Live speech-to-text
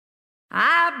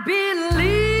I believe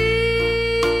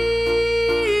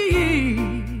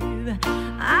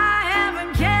I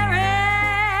haven't carried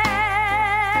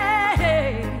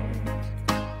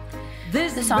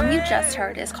this. The song you just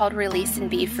heard is called Release and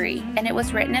Be Free, and it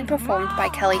was written and performed by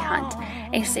Kelley Hunt,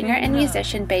 a singer and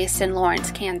musician based in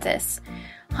Lawrence, Kansas.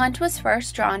 Hunt was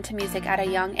first drawn to music at a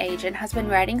young age and has been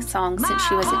writing songs since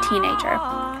she was a teenager.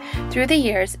 Through the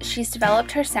years, she's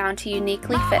developed her sound to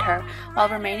uniquely fit her while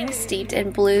remaining steeped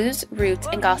in blues, roots,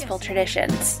 and gospel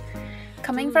traditions.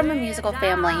 Coming from a musical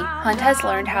family, Hunt has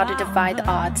learned how to defy the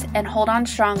odds and hold on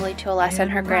strongly to a lesson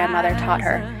her grandmother taught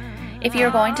her. If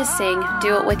you're going to sing,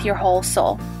 do it with your whole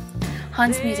soul.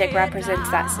 Hunt's music represents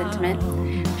that sentiment.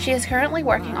 She is currently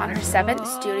working on her 7th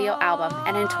studio album,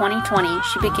 and in 2020,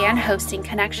 she began hosting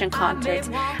connection concerts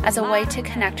as a way to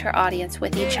connect her audience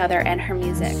with each other and her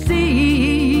music.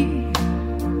 See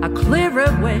a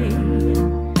clearer way.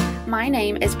 My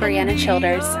name is Brianna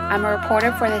Childers. I'm a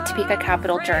reporter for the Topeka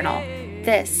Capital Journal.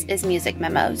 This is Music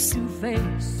Memos. To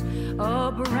face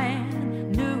a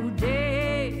brand new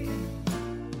day.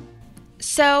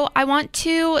 So I want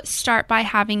to start by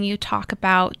having you talk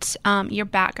about your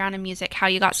background in music, how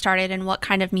you got started, and what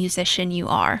kind of musician you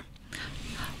are.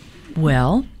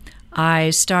 Well, I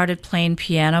started playing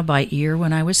piano by ear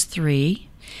when I was 3,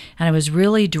 and I was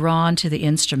really drawn to the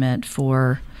instrument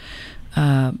for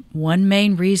one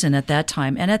main reason at that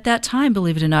time. And at that time,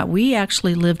 believe it or not, we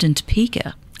actually lived in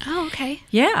Topeka. Oh, okay.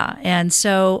 Yeah, and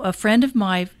so a friend of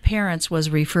my parents was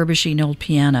refurbishing old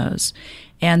pianos,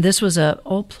 and this was an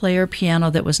old player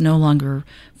piano that was no longer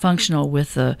functional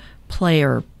with the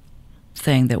player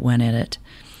thing that went in it.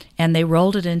 And they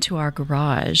rolled it into our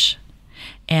garage,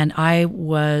 and I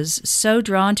was so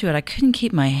drawn to it, I couldn't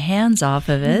keep my hands off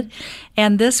of it.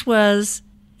 And this was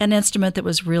an instrument that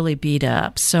was really beat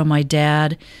up, so my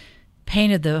dad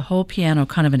painted the whole piano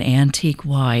kind of an antique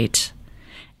white,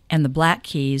 and the black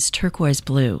keys turquoise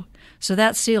blue. So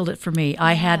that sealed it for me.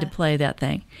 I had to play that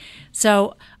thing.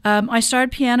 So I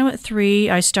started piano at 3.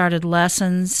 I started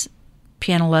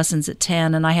piano lessons at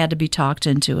 10, and I had to be talked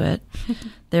into it.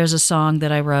 There's a song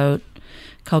that I wrote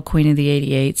called Queen of the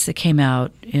 88s that came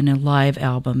out in a live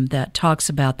album that talks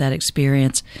about that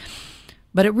experience.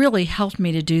 But it really helped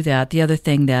me to do that. The other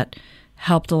thing that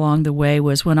helped along the way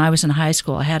was when I was in high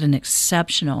school, I had an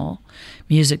exceptional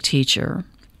music teacher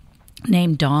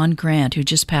named Dawn Grant, who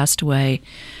just passed away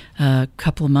a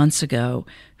couple of months ago,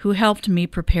 who helped me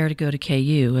prepare to go to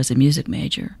KU as a music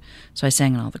major. So I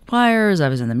sang in all the choirs, I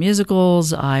was in the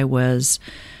musicals, I was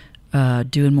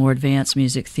doing more advanced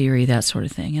music theory, that sort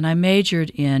of thing. And I majored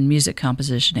in music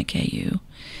composition at KU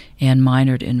and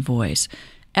minored in voice.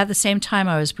 At the same time,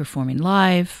 I was performing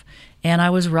live, and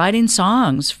I was writing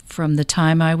songs from the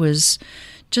time I was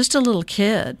just a little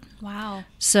kid. Wow.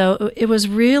 So it was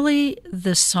really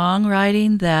the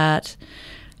songwriting that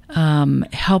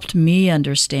helped me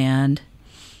understand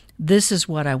this is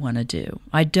what I want to do.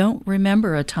 I don't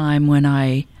remember a time when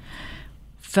I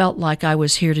felt like I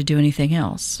was here to do anything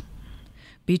else.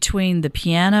 Between the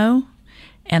piano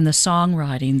and the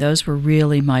songwriting, those were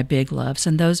really my big loves,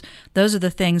 and those are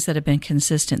the things that have been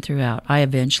consistent throughout. I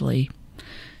eventually,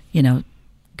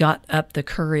 got up the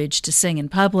courage to sing in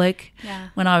public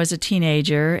when I was a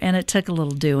teenager, and it took a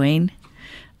little doing.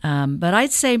 But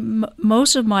I'd say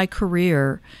most of my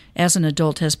career as an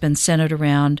adult has been centered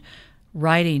around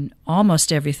writing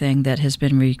almost everything that has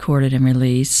been recorded and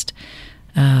released,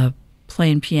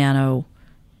 playing piano,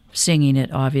 singing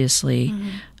it, obviously. Mm-hmm.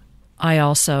 I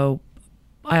also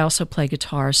play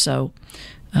guitar, so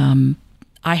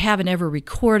I haven't ever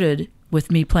recorded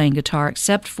with me playing guitar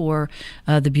except for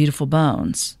The Beautiful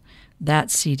Bones,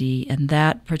 that CD, and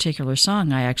that particular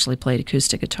song I actually played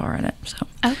acoustic guitar in it. So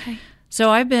okay. So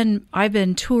I've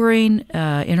been touring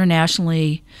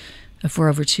internationally for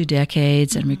over 2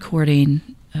 decades and recording.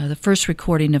 The first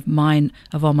recording of mine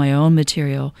of all my own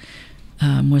material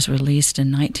was released in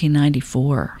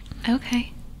 1994.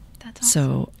 Okay, that's awesome.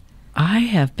 So I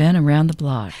have been around the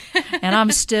block, and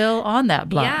I'm still on that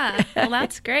block. Yeah, well,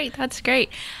 that's great. That's great.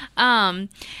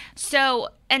 So,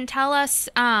 and tell us,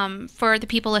 for the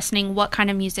people listening, what kind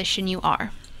of musician you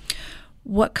are.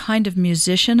 What kind of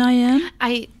musician I am?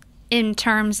 In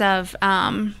terms of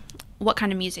what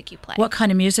kind of music you play. What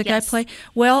kind of music I play?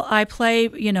 Well, I play,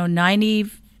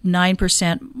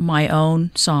 99% my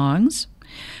own songs.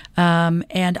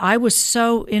 And I was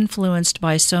so influenced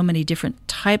by so many different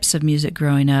types of music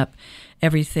growing up,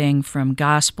 everything from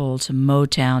gospel to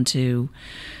Motown to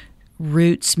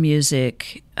roots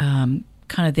music, kind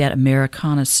of that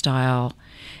Americana style,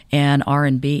 and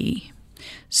R&B.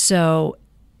 So,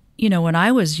 when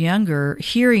I was younger,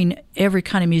 hearing every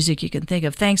kind of music you can think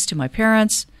of, thanks to my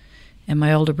parents and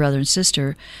my older brother and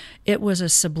sister, it was a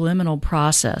subliminal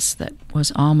process that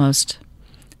was almost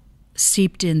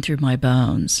seeped in through my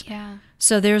bones. Yeah.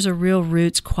 So there's a real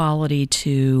roots quality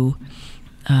to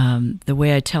the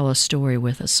way I tell a story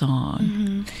with a song.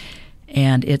 Mm-hmm.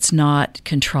 And it's not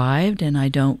contrived, and I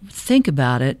don't think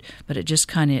about it, but it just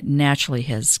kind of naturally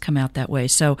has come out that way.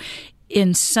 So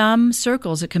in some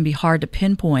circles, it can be hard to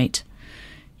pinpoint,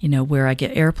 where I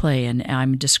get airplay, and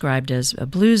I'm described as a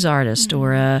blues artist mm-hmm.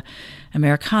 or a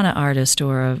Americana artist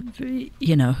or a,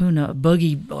 who knows,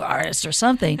 boogie artist or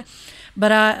something.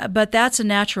 But that's a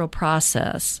natural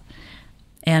process,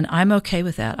 and I'm okay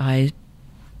with that.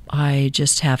 I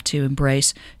just have to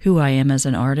embrace who I am as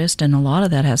an artist, and a lot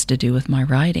of that has to do with my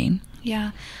writing.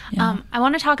 Yeah. I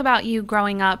want to talk about you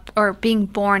growing up or being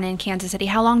born in Kansas City.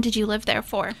 How long did you live there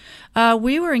for?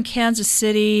 We were in Kansas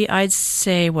City, I'd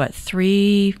say,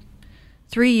 3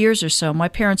 years or so. My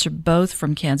parents are both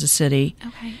from Kansas City.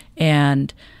 Okay.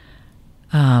 And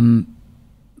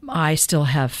I still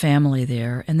have family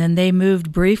there. And then they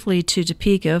moved briefly to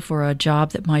Topeka for a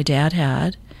job that my dad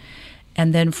had.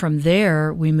 And then from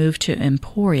there, we moved to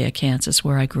Emporia, Kansas,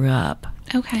 where I grew up.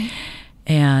 Okay.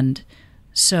 And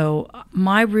so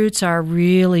my roots are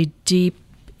really deep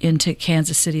into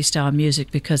Kansas City style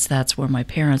music because that's where my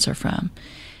parents are from.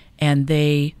 And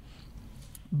they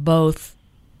both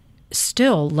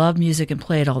still love music and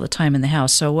play it all the time in the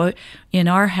house. So in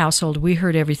our household, we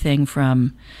heard everything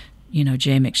from,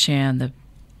 Jay McShann, the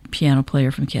piano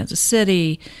player from Kansas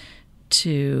City,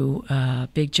 to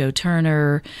Big Joe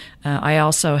Turner. I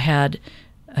also had,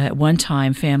 at one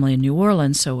time, family in New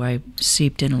Orleans, so I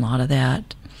seeped in a lot of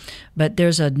that. But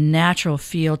there's a natural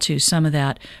feel to some of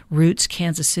that roots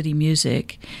Kansas City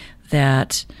music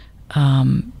that,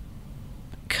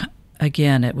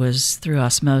 again, it was through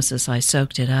osmosis. I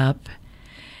soaked it up.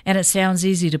 And it sounds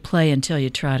easy to play until you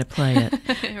try to play it.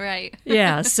 Right.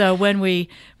 Yeah, so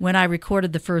when I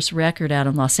recorded the first record out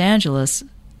in Los Angeles,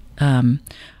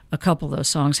 a couple of those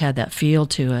songs had that feel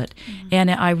to it. Mm-hmm. And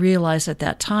I realized at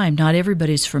that time, not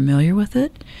everybody's familiar with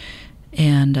it,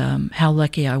 and how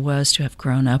lucky I was to have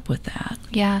grown up with that.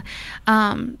 Yeah.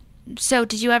 So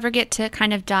did you ever get to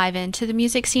kind of dive into the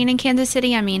music scene in Kansas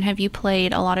City? I mean, have you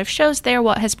played a lot of shows there?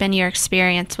 What has been your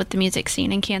experience with the music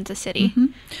scene in Kansas City? Mm-hmm.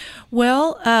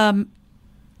 Well,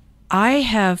 I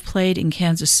have played in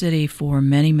Kansas City for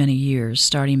many, many years,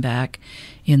 starting back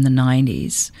in the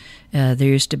 90s. There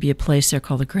used to be a place there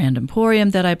called the Grand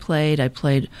Emporium that I played. I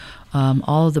played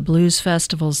all of the blues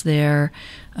festivals there.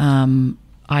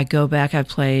 I go back, I've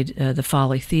played the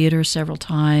Folly Theater several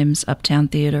times, Uptown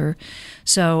Theater.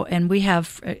 So, and we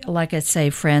have, like I say,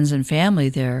 friends and family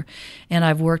there. And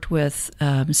I've worked with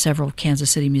several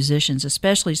Kansas City musicians,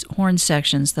 especially horn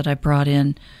sections that I brought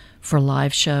in for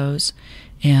live shows,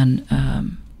 and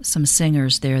some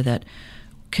singers there that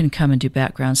can come and do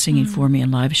background singing for me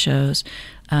in live shows.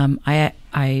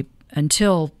 I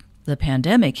until the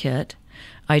pandemic hit,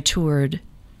 I toured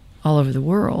all over the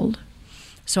world.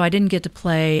 So I didn't get to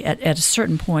play, at a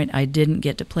certain point, I didn't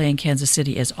get to play in Kansas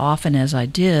City as often as I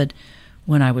did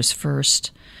when I was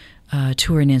first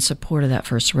touring in support of that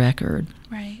first record.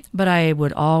 Right. But I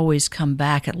would always come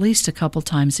back at least a couple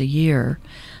times a year.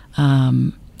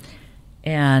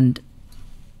 And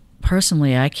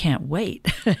personally, I can't wait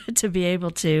to be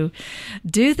able to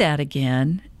do that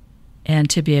again and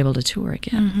to be able to tour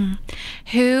again. Mm-hmm.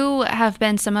 Who have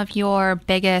been some of your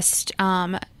biggest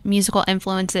musical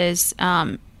influences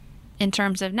in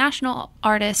terms of national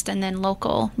artists and then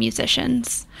local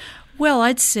musicians? Well,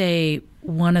 I'd say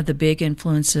one of the big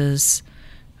influences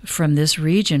from this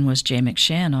region was Jay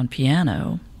McShann on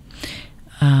piano.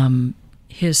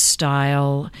 His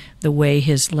style, the way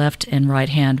his left and right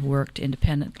hand worked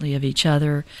independently of each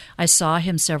other. I saw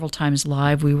him several times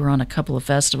live. We were on a couple of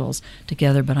festivals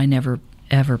together, but I never,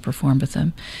 ever performed with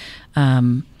him.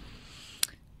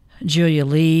 Julia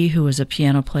Lee, who was a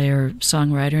piano player,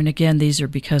 songwriter, and again, these are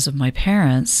because of my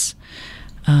parents.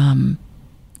 And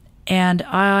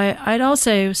I'd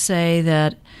also say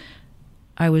that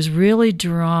I was really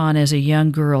drawn as a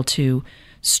young girl to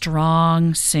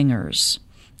strong singers.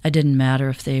 It didn't matter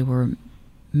if they were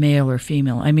male or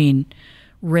female. I mean,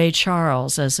 Ray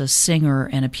Charles as a singer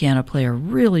and a piano player,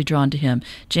 really drawn to him.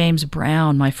 James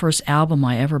Brown, my first album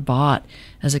I ever bought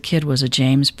as a kid was a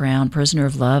James Brown Prisoner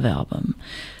of Love album.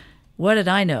 What did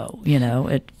I know,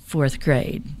 at fourth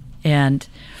grade? And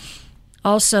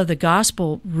also the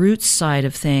gospel roots side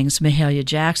of things, Mahalia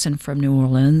Jackson from New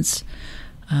Orleans,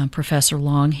 Professor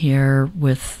Longhair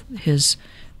with his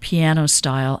piano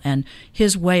style, and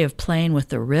his way of playing with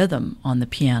the rhythm on the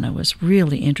piano was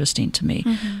really interesting to me.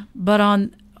 Mm-hmm. But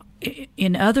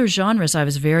in other genres, I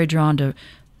was very drawn to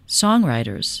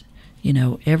songwriters,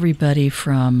 everybody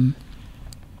from,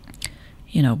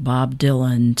 Bob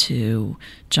Dylan to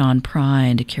John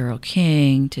Prine to Carole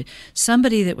King to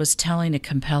somebody that was telling a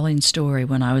compelling story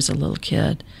when I was a little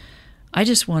kid. I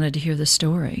just wanted to hear the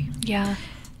story. Yeah.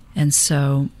 And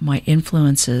so my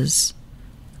influences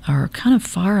are kind of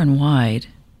far and wide,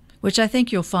 which I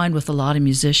think you'll find with a lot of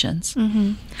musicians.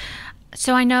 Mm-hmm.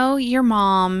 So I know your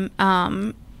mom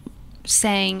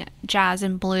sang jazz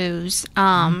and blues,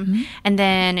 and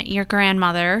then your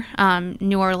grandmother,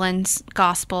 New Orleans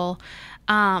gospel.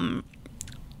 Growing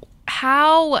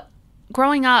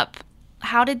up,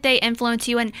 how did they influence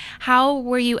you, and how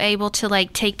were you able to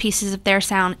take pieces of their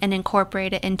sound and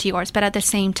incorporate it into yours, but at the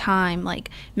same time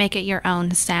make it your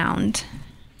own sound?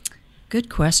 Good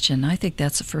question. I think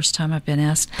that's the first time I've been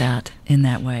asked that in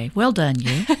that way. Well done,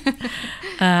 you.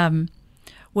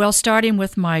 Well, starting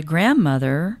with my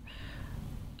grandmother,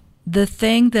 the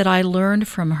thing that I learned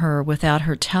from her without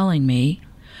her telling me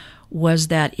was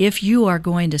that if you are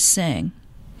going to sing,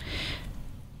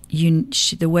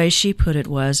 the way she put it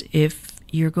was, if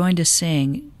you're going to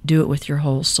sing, do it with your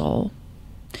whole soul.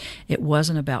 It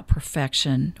wasn't about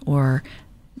perfection or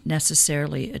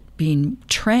necessarily being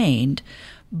trained,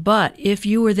 but if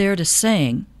you were there to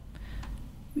sing,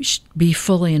 be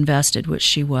fully invested, which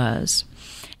she was.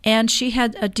 And she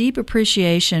had a deep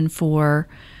appreciation for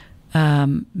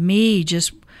me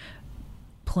just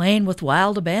playing with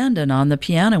wild abandon on the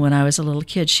piano when I was a little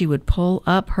kid. She would pull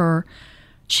up her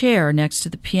chair next to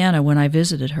the piano when I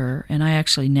visited her, and I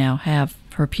actually now have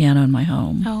her piano in my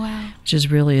home. Oh, wow. Which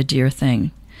is really a dear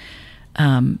thing.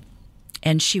 And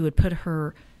she would put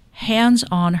her hands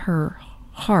on her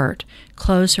heart,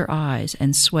 close her eyes,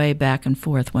 and sway back and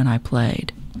forth when I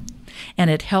played. And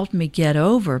it helped me get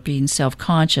over being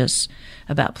self-conscious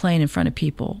about playing in front of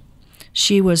people.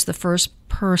 She was the first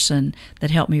person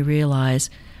that helped me realize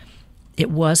it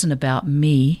wasn't about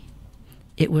me.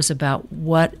 It was about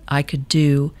what I could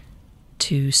do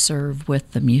to serve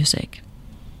with the music.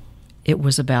 It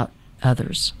was about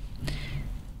others.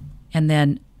 And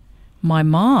then my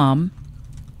mom,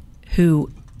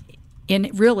 who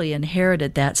really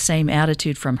inherited that same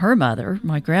attitude from her mother,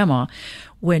 my grandma,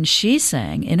 when she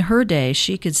sang, in her day,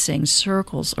 she could sing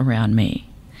circles around me.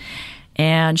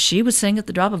 And she would sing at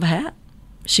the drop of a hat.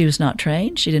 She was not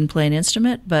trained. She didn't play an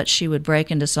instrument, but she would break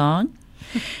into song.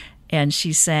 And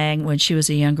she sang when she was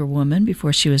a younger woman,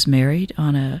 before she was married,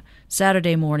 on a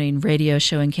Saturday morning radio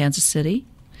show in Kansas City,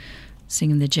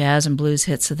 singing the jazz and blues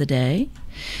hits of the day.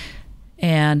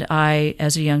 And I,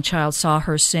 as a young child, saw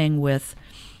her sing with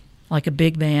a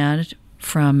big band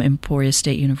from Emporia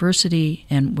State University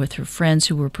and with her friends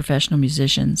who were professional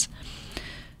musicians.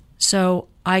 So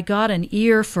I got an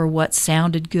ear for what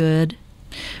sounded good,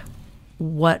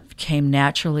 what came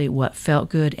naturally, what felt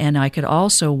good, and I could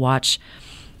also watch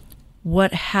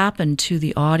what happened to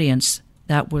the audience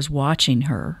that was watching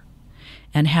her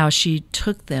and how she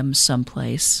took them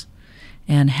someplace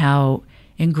and how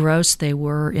engrossed they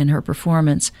were in her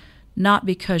performance, not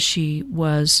because she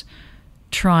was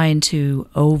trying to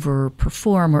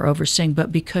overperform or oversing,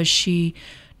 but because she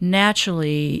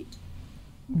naturally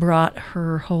brought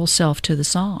her whole self to the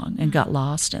song and got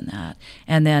lost in that.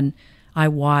 And then I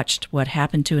watched what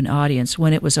happened to an audience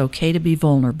when it was okay to be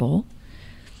vulnerable,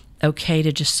 okay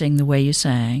to just sing the way you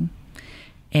sang,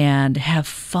 and have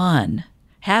fun.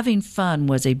 Having fun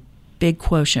was a big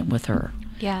quotient with her.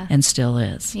 Yeah. And still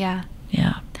is. Yeah.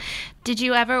 Yeah. Did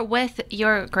you ever, with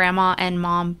your grandma and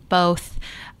mom both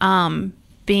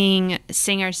being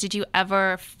singers, did you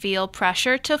ever feel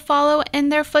pressure to follow in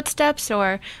their footsteps,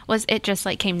 or was it just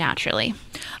came naturally?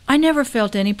 I never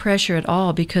felt any pressure at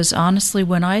all, because honestly,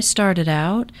 when I started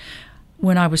out,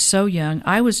 when I was so young,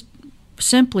 I was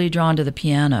simply drawn to the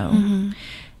piano. Mm-hmm.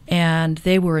 And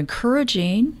they were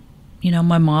encouraging.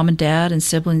 My mom and dad and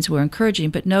siblings were encouraging,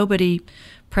 but nobody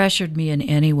pressured me in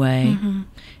any way. Mm-hmm.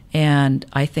 And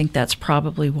I think that's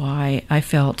probably why I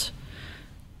felt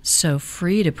so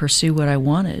free to pursue what I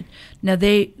wanted. Now,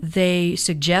 they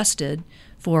suggested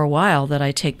for a while that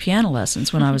I take piano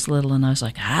lessons when I was little, and I was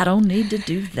like, I don't need to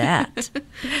do that.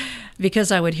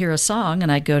 Because I would hear a song,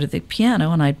 and I'd go to the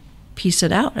piano, and I'd piece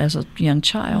it out as a young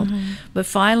child. Mm-hmm. But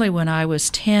finally, when I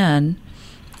was 10,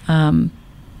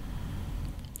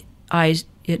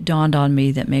 it dawned on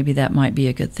me that maybe that might be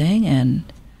a good thing,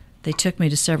 and they took me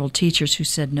to several teachers who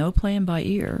said, no playing by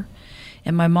ear.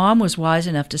 And my mom was wise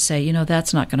enough to say,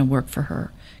 that's not going to work for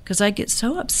her, because I get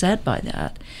so upset by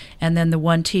that. And then the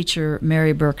one teacher,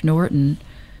 Mary Burke Norton,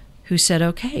 who said,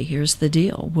 okay, here's the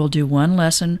deal. We'll do one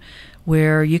lesson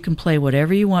where you can play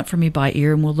whatever you want from me by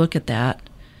ear, and we'll look at that.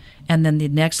 And then the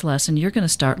next lesson, you're going to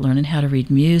start learning how to read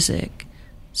music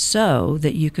so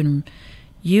that you can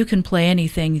play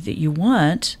anything that you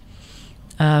want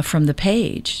from the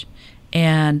page.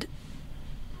 And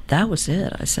that was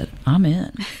it. I said, I'm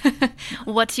in.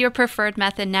 What's your preferred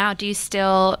method now? Do you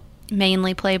still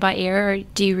mainly play by ear, or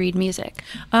do you read music?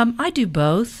 I do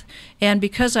both. And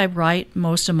because I write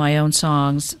most of my own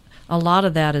songs, a lot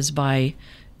of that is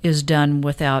done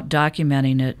without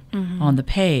documenting it on the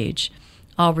page.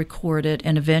 I'll record it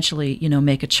and eventually,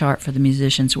 make a chart for the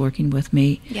musicians working with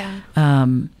me. Yeah.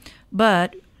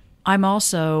 But I'm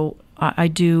also, I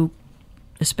do,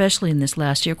 especially in this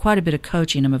last year, quite a bit of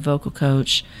coaching. I'm a vocal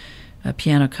coach, a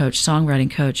piano coach,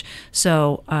 songwriting coach.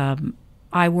 So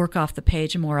I work off the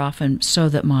page more often so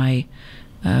that my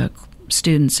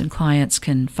students and clients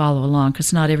can follow along,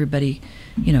 because not everybody,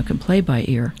 can play by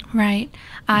ear. Right.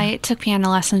 I took piano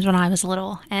lessons when I was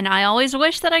little, and I always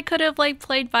wished that I could have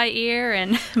played by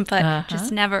ear, but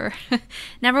just never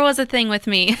was a thing with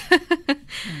me.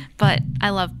 But I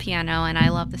love piano, and I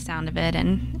love the sound of it,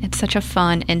 and it's such a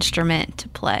fun instrument to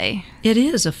play. It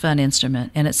is a fun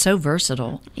instrument, and it's so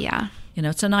versatile. Yeah.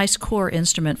 It's a nice core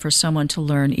instrument for someone to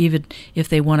learn, even if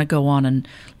they want to go on and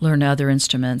learn other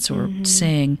instruments or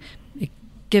sing. It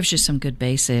gives you some good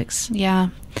basics. Yeah.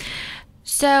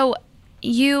 So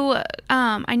you,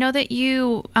 I know that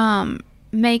you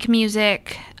make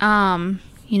music, going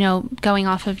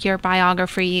off of your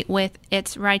biography with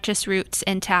its righteous roots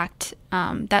intact,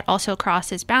 that also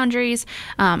crosses boundaries,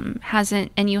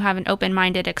 and you have an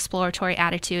open-minded, exploratory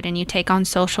attitude, and you take on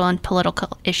social and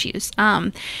political issues.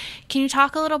 Can you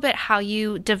talk a little bit how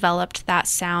you developed that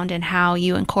sound and how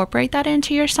you incorporate that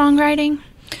into your songwriting?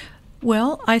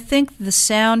 Well, I think the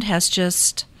sound has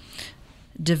just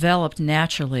developed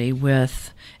naturally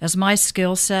as my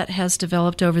skill set has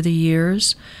developed over the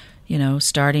years,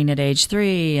 starting at age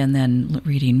 3 and then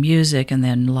reading music and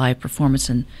then live performance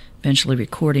and eventually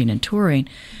recording and touring.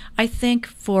 I think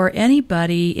for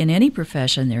anybody in any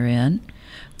profession they're in,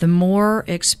 the more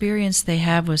experience they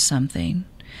have with something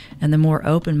and the more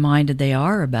open-minded they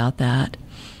are about that,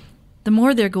 the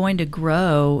more they're going to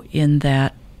grow in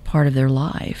that part of their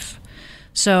life.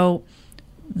 So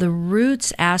the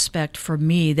roots aspect for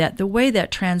me, that the way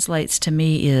that translates to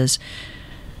me is,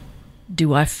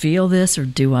 do I feel this or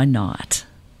do I not?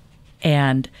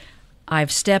 And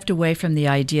I've stepped away from the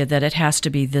idea that it has to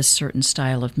be this certain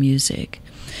style of music.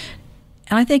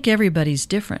 And I think everybody's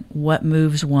different. What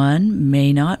moves one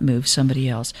may not move somebody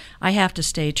else. I have to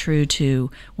stay true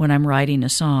to when I'm writing a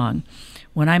song.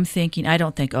 When I'm thinking, I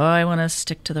don't think, I want to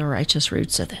stick to the righteous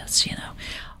roots of this,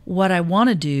 What I want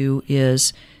to do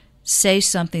is say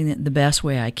something the best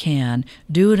way I can,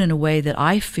 do it in a way that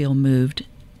I feel moved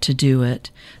to do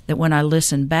it, that when I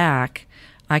listen back,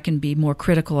 I can be more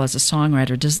critical as a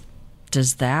songwriter.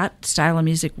 Does that style of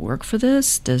music work for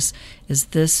this? Is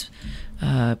this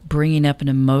bringing up an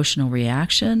emotional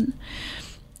reaction?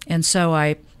 And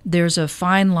so there's a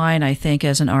fine line, I think,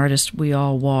 as an artist we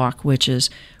all walk, which is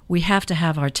we have to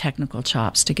have our technical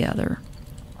chops together.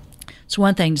 It's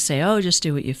one thing to say, just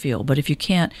do what you feel. But if you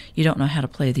don't know how to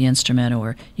play the instrument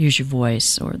or use your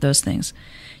voice or those things,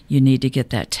 you need to get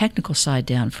that technical side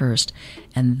down first.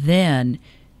 And then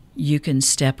you can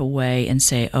step away and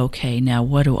say, okay, now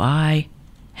what do I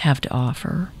have to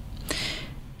offer?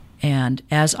 And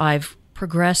as I've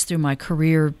progressed through my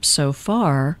career so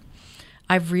far,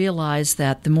 I've realized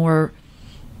that the more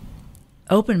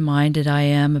open-minded I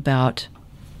am about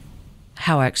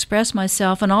how I express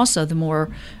myself, and also the more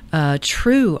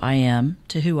true I am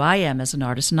to who I am as an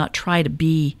artist, and not try to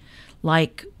be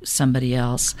like somebody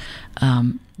else,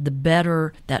 the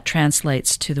better that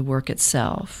translates to the work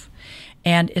itself.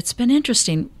 And it's been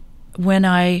interesting when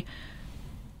I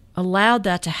allowed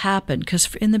that to happen,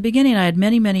 because in the beginning I had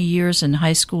many, many years in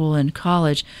high school and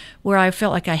college where I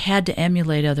felt like I had to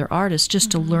emulate other artists just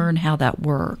to learn how that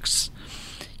works.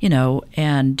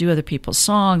 And do other people's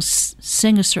songs,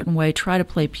 sing a certain way, try to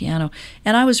play piano.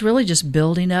 And I was really just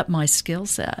building up my skill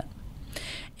set.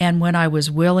 And when I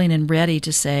was willing and ready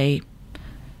to say,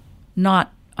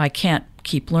 I can't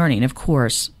keep learning, of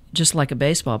course, just like a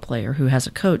baseball player who has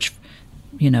a coach,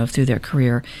 through their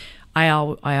career, I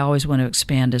always want to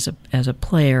expand as a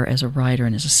player, as a writer,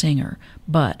 and as a singer.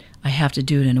 But I have to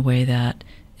do it in a way that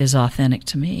is authentic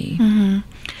to me. Mm-hmm.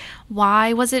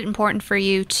 Why was it important for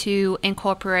you to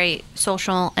incorporate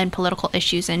social and political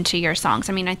issues into your songs?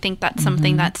 I mean, I think that's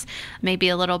something that's maybe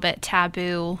a little bit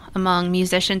taboo among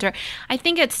musicians, or I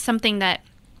think it's something that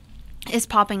is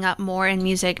popping up more in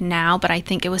music now, but I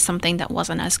think it was something that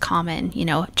wasn't as common,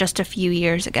 just a few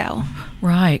years ago.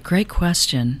 Right. Great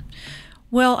question.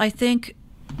 Well, I think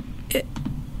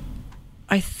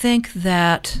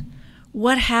that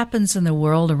what happens in the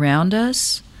world around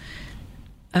us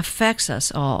affects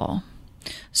us all.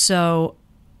 So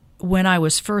when I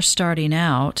was first starting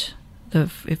out,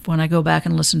 when I go back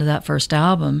and listen to that first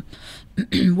album,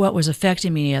 what was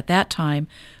affecting me at that time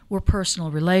were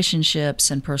personal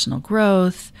relationships and personal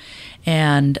growth,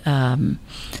 and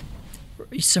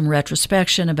some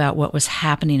retrospection about what was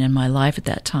happening in my life at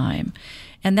that time.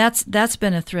 And that's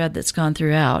been a thread that's gone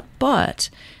throughout. But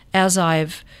as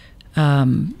I've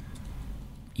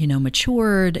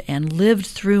matured and lived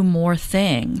through more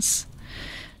things,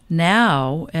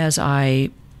 now as I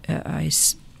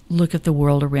look at the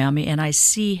world around me and I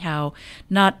see how,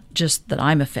 not just that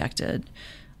I'm affected,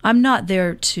 I'm not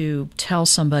there to tell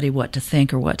somebody what to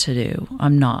think or what to do.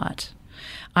 I'm not.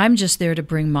 I'm just there to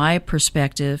bring my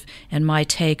perspective and my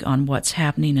take on what's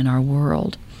happening in our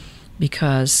world,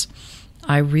 because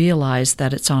I realize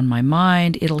that it's on my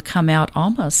mind. It'll come out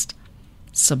almost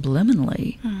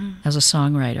subliminally as a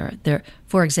songwriter.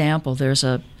 For example, there's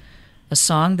a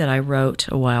song that I wrote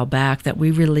a while back that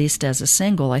we released as a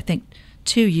single, I think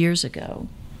 2 years ago.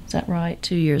 Is that right?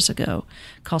 2 years ago,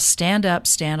 called Stand Up,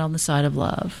 Stand on the Side of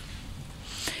Love.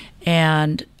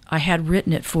 And I had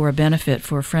written it for a benefit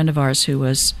for a friend of ours who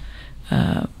was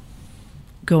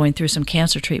going through some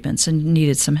cancer treatments and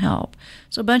needed some help.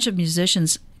 So a bunch of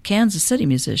musicians, Kansas City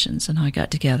musicians, and I got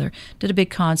together, did a big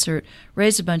concert,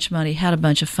 raised a bunch of money, had a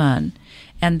bunch of fun.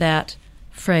 And that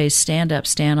phrase, stand up,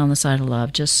 stand on the side of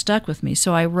love, just stuck with me.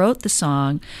 So I wrote the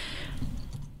song,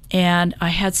 and I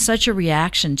had such a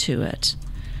reaction to it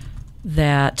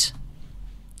that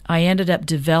I ended up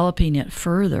developing it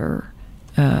further.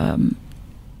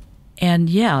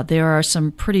 And yeah, there are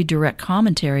some pretty direct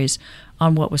commentaries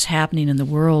on what was happening in the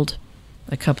world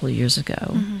a couple of years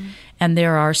ago. And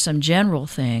there are some general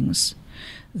things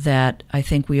that I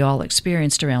think we all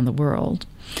experienced around the world.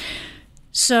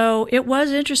 So it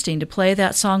was interesting to play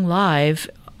that song live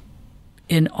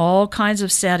in all kinds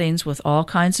of settings with all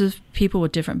kinds of people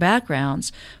with different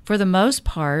backgrounds. For the most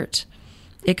part,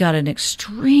 it got an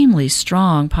extremely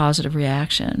strong positive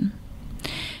reaction.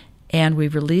 And we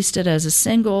released it as a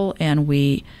single, and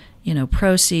we,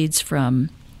 proceeds from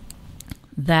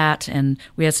that, and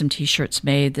we had some T-shirts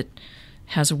made that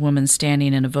has a woman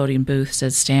standing in a voting booth,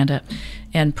 says stand up,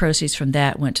 and proceeds from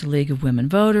that went to League of Women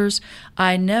Voters.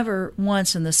 I never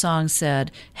once in the song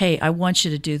said, hey, I want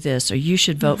you to do this, or you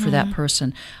should vote for that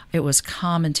person. It was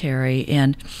commentary,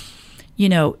 and,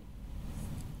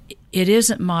 it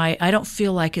isn't I don't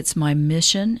feel like it's my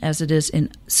mission, as it is in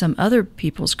some other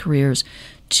people's careers,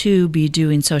 to be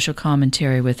doing social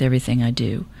commentary with everything I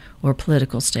do, or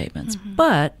political statements.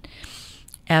 But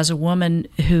as a woman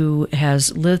who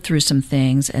has lived through some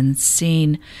things and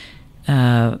seen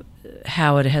how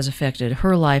it has affected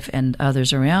her life and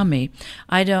others around me,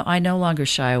 I no longer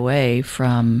shy away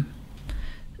from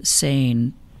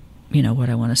saying, what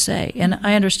I want to say. And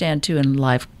I understand too, in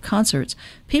live concerts,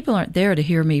 people aren't there to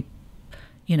hear me,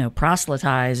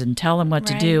 proselytize and tell them what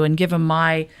to do and give them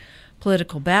my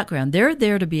political background. They're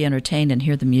there to be entertained and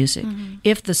hear the music.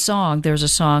 If there's a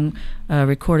song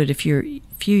recorded a few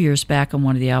years back on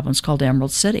one of the albums called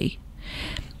Emerald City,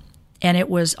 and it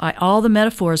was all the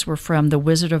metaphors were from The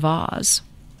Wizard of Oz,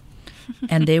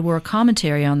 and they were a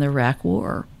commentary on the Iraq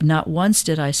War. Not once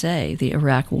did I say the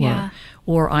Iraq War,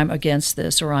 or I'm against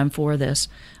this, or I'm for this.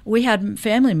 We had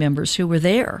family members who were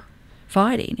there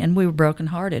fighting, and we were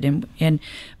brokenhearted.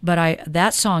 But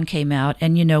that song came out,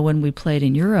 and when we played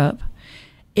in Europe,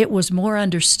 it was more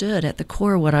understood at the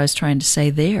core what I was trying to say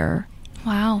there.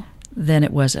 Wow. Than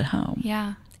it was at home.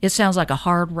 Yeah. It sounds like a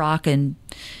hard rock, and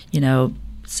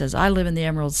says I live in the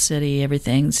Emerald City,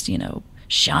 everything's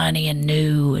shiny and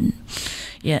new,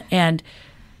 and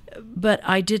but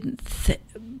I didn't.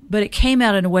 But it came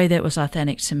out in a way that was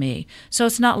authentic to me. So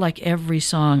it's not like every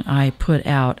song I put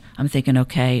out, I'm thinking,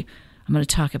 okay, I'm going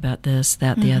to talk about this,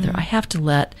 that, the other. I have to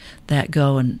let that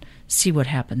go and see what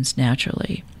happens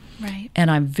naturally. Right. And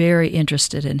I'm very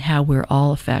interested in how we're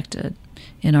all affected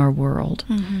in our world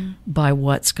by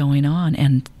what's going on.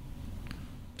 And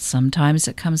sometimes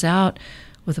it comes out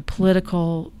with a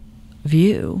political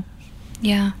view.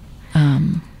 Yeah.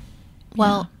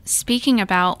 Well, speaking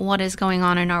about what is going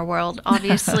on in our world,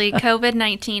 obviously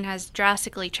COVID-19 has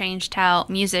drastically changed how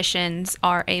musicians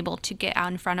are able to get out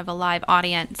in front of a live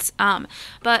audience.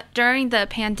 But during the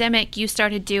pandemic, you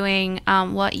started doing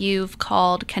what you've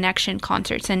called connection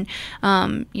concerts, and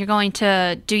you're going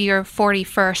to do your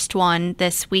 41st one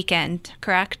this weekend,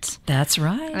 correct? That's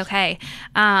right. Okay.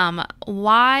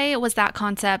 Why was that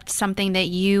concept something that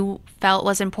you felt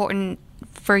was important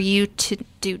for you to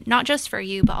do, not just for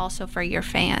you, but also for your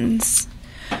fans?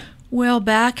 Well,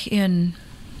 back in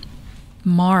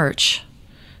March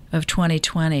of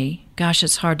 2020. Gosh,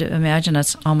 it's hard to imagine.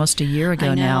 It's almost a year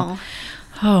ago now.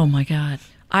 Oh, my God.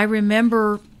 I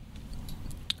remember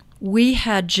we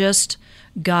had just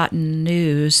gotten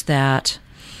news that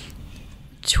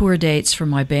tour dates for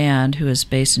my band, who is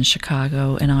based in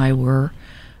Chicago, and I were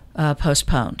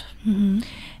postponed. Mm-hmm.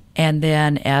 And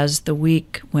then as the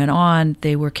week went on,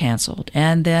 they were canceled.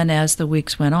 And then as the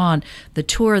weeks went on, the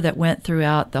tour that went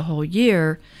throughout the whole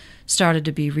year started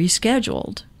to be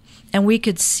rescheduled. And we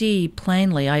could see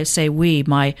plainly, I say we,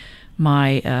 my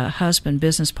husband,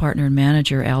 business partner, and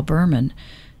manager, Al Berman,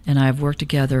 and I have worked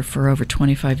together for over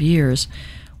 25 years,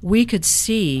 we could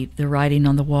see the writing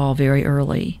on the wall very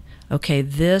early. Okay,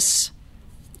 this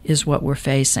is what we're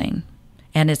facing,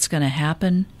 and it's going to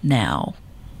happen now.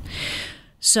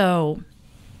 So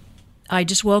I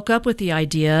just woke up with the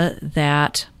idea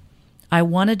that I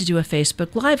wanted to do a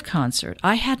Facebook Live concert.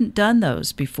 I hadn't done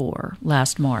those before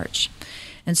last March.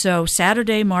 And so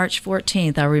Saturday, March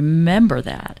 14th, I remember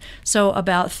that. So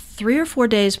about 3 or 4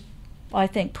 days, I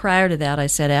think, prior to that, I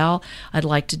said, Al, I'd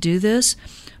like to do this,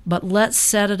 but let's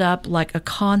set it up like a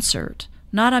concert.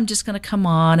 Not I'm just going to come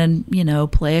on and,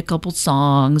 play a couple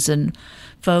songs and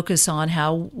focus on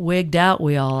how wigged out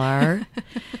we all are.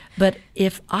 But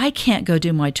if I can't go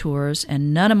do my tours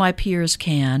and none of my peers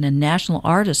can, and national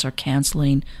artists are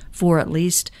canceling for at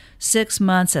least 6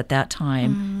 months at that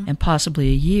time, and possibly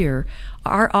a year,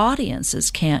 our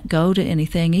audiences can't go to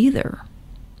anything either.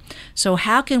 So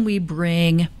how can we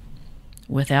bring,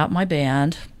 without my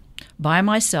band, by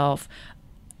myself,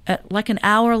 like an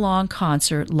hour-long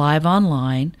concert live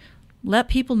online, let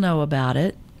people know about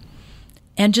it,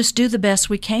 and just do the best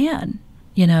we can,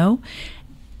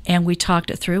 And we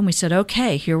talked it through, and we said,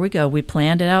 okay, here we go. We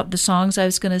planned out the songs I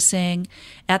was going to sing.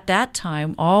 At that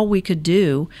time, all we could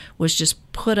do was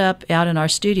just put up out in our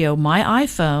studio my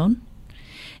iPhone,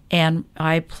 and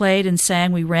I played and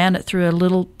sang. We ran it through a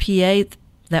little PA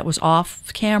that was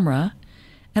off camera,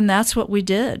 and that's what we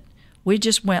did. We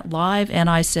just went live, and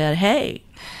I said, hey.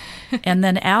 And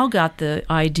then Al got the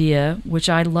idea, which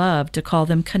I love, to call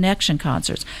them connection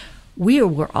concerts. We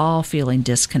were all feeling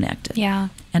disconnected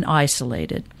and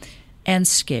isolated and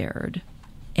scared.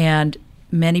 And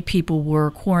many people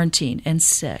were quarantined and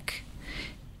sick,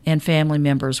 and family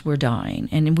members were dying.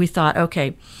 And we thought,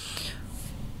 okay,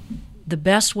 the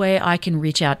best way I can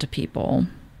reach out to people,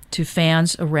 to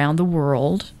fans around the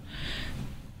world,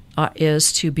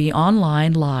 is to be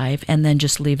online live and then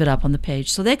just leave it up on the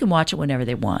page so they can watch it whenever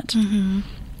they want. Mm-hmm.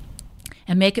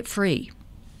 And make it free.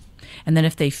 And then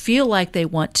if they feel like they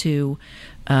want to,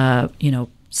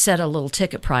 set a little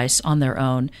ticket price on their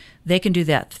own, they can do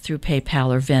that through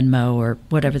PayPal or Venmo or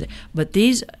whatever. But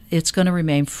it's going to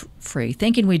remain free,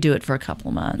 thinking we do it for a couple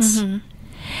of months. Mm-hmm.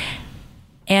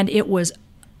 And it was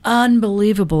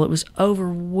unbelievable. It was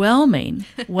overwhelming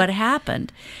what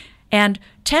happened. And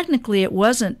technically it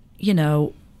wasn't,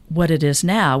 what it is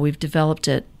now. We've developed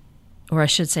it, or I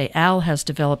should say Al has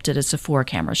developed it as a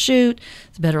 4-camera shoot.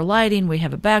 It's better lighting. We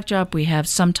have a backdrop. We have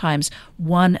sometimes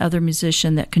one other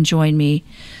musician that can join me.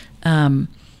 And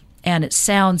it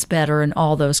sounds better and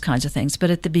all those kinds of things.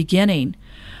 But at the beginning,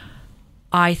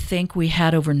 I think we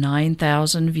had over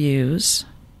 9,000 views,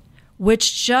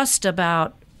 which just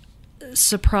about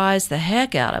surprised the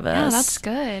heck out of us. Yeah, that's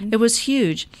good. It was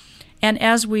huge. And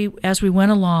as we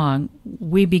went along,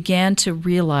 we began to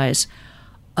realize,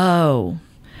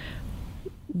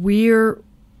 we're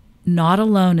not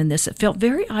alone in this. It felt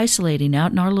very isolating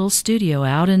out in our little studio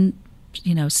out in,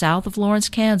 south of Lawrence,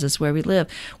 Kansas, where we live.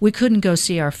 We couldn't go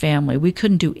see our family. We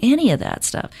couldn't do any of that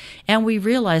stuff. And we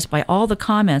realized by all the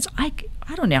comments, I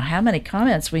don't know how many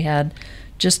comments we had,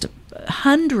 just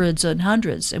hundreds and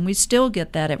hundreds, and we still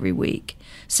get that every week,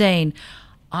 saying,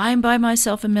 I'm by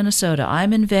myself in Minnesota.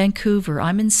 I'm in Vancouver.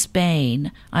 I'm in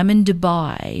Spain. I'm in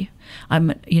Dubai.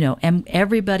 And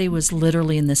everybody was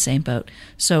literally in the same boat.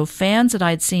 So fans that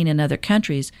I'd seen in other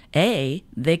countries, A,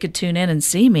 they could tune in and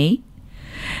see me,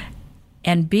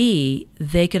 and B,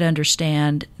 they could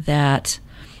understand that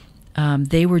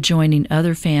they were joining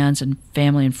other fans and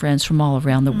family and friends from all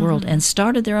around the world and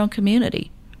started their own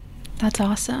community. That's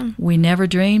awesome. We never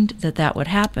dreamed that would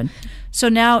happen. So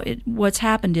now what's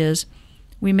happened is,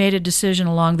 we made a decision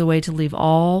along the way to leave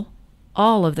all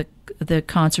of the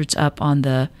concerts up on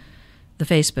the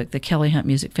Facebook, the Kelley Hunt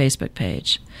Music Facebook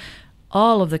page.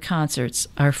 All of the concerts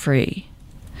are free.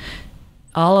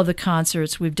 All of the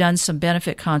concerts, we've done some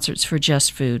benefit concerts for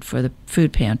Just Food, for the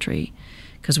food pantry,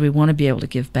 because we want to be able to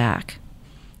give back,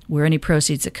 where any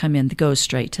proceeds that come in go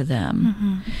straight to them.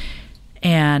 Mm-hmm.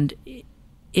 And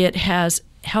it has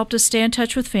helped us stay in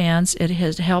touch with fans. It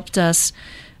has helped us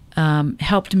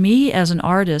helped me as an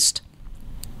artist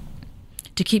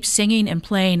to keep singing and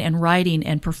playing and writing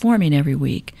and performing every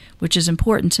week, which is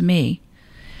important to me.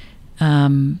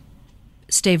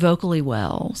 Stay vocally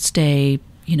well, stay,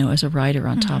 as a writer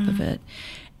on top of it.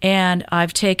 And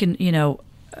I've taken,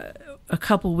 a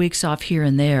couple weeks off here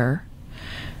and there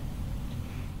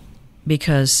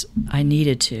because I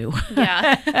needed to.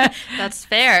 Yeah, that's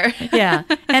fair. Yeah.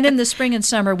 And in the spring and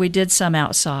summer, we did some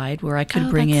outside where I could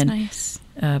bring in nice.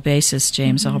 Bassist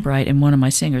James Albright and one of my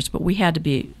singers, but we had to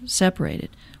be separated.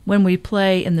 When we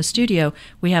play in the studio,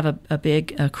 we have a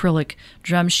big acrylic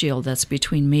drum shield that's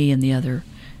between me and the other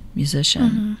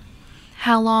musician.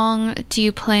 How long do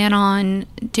you plan on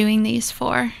doing these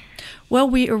for? Well,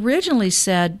 we originally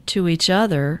said to each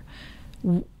other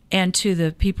and to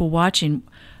the people watching,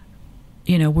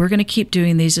 we're going to keep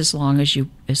doing these as long as you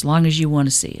want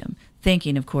to see them.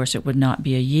 Thinking, of course, it would not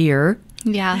be a year.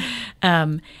 Yeah.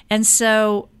 And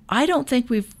so I don't think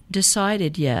we've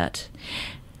decided yet.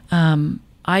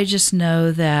 I just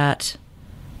know that,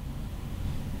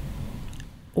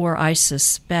 or I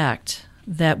suspect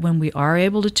that when we are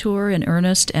able to tour in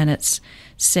earnest and it's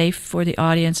safe for the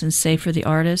audience and safe for the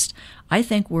artist, I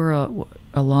think we're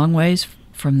a long ways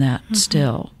from that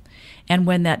still. And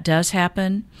when that does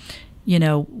happen,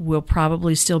 we'll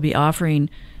probably still be offering,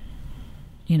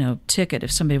 ticket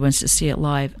if somebody wants to see it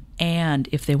live and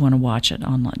if they want to watch it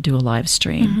online, do a live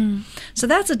stream. So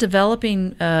that's a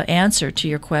developing answer to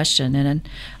your question. And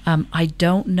I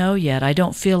don't know yet. I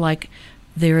don't feel like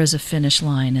there is a finish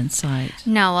line in sight.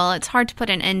 No, well, it's hard to put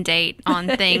an end date on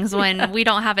things when we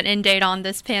don't have an end date on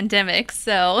this pandemic.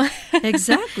 So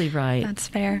Exactly right. That's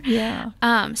fair. Yeah.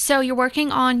 So you're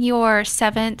working on your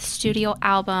 7th studio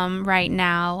album right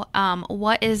now.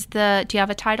 Do you have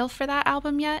a title for that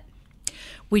album yet?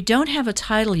 We don't have a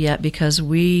title yet because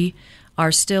we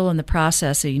are still in the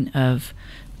processing of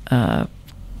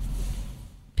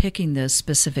picking the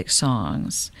specific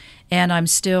songs, and I'm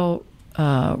still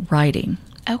writing.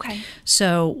 Okay.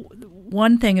 So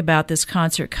one thing about this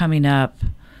concert coming up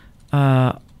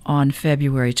on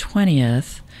February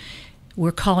 20th,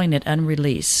 we're calling it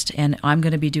Unreleased, and I'm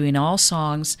going to be doing all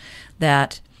songs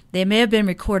that they may have been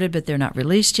recorded, but they're not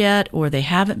released yet, or they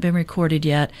haven't been recorded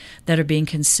yet, that are being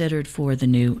considered for the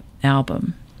new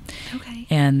album. Okay.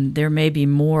 And there may be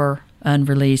more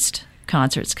unreleased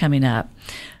concerts coming up.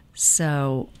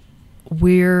 So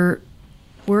we're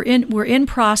in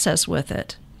process with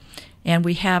it, and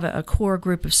we have a core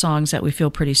group of songs that we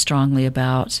feel pretty strongly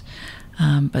about,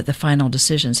 but the final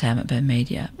decisions haven't been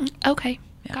made yet. Okay.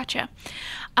 Yeah. Gotcha.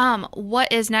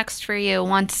 What is next for you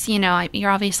once,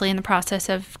 you're obviously in the process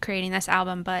of creating this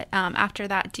album, but after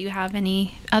that, do you have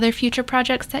any other future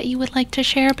projects that you would like to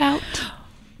share about?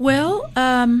 Well,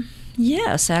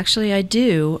 yes, actually I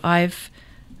do. I've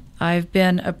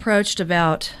been approached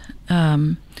about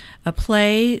a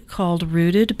play called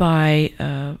Rooted by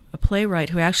a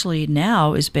playwright who actually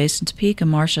now is based in Topeka,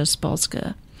 Marcia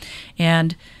Spolska.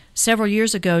 And several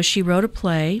years ago, she wrote a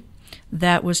play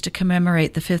that was to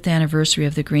commemorate the 5th anniversary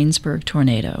of the Greensburg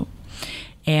tornado.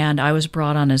 And I was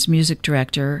brought on as music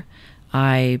director.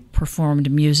 I performed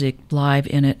music live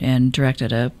in it and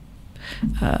directed a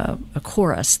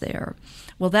chorus there.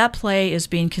 Well, that play is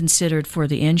being considered for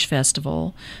the Inge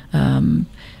Festival,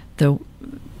 the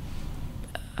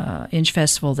Inge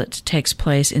Festival that takes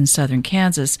place in southern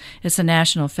Kansas. It's a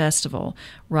national festival.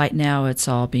 Right now it's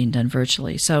all being done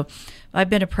virtually. So I've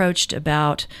been approached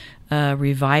about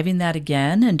reviving that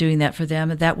again and doing that for them.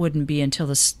 That wouldn't be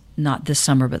until not this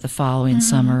summer, but the following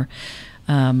summer.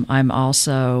 I'm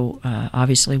also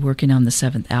obviously working on the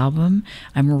 7th album.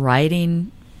 I'm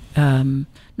writing,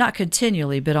 not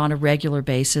continually, but on a regular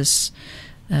basis,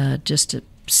 just to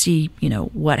see,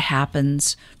 what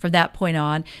happens from that point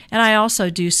on. And I also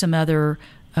do some other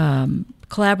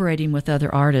collaborating with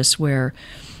other artists where,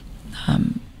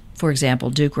 for example,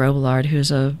 Duke Robillard,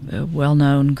 who's a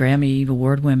well-known Grammy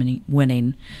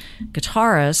Award-winning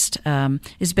guitarist,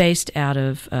 is based out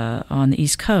of on the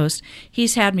East Coast.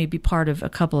 He's had me be part of a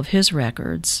couple of his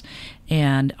records,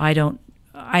 and I don't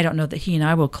know that he and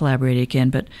I will collaborate again,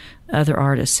 but other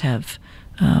artists have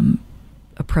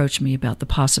approached me about the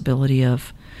possibility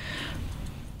of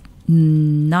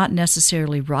not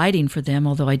necessarily writing for them,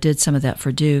 although I did some of that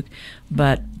for Duke,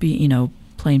 but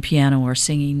playing piano or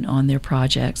singing on their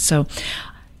projects. So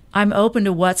I'm open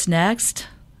to what's next.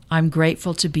 I'm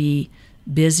grateful to be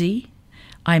busy.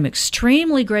 I'm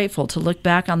extremely grateful to look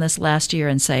back on this last year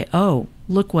and say, oh,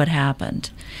 look what happened.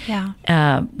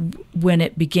 Yeah. When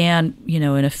it began, in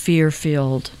a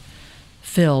fear-filled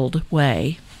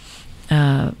way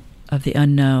of the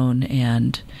unknown,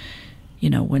 and,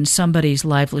 when somebody's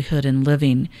livelihood and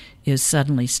living is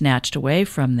suddenly snatched away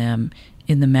from them,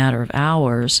 in the matter of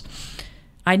hours.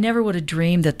 I never would have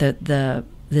dreamed that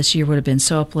this year would have been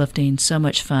so uplifting, so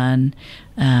much fun,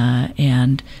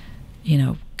 and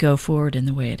go forward in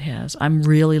the way it has. I'm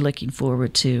really looking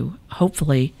forward to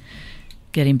hopefully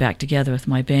getting back together with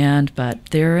my band, but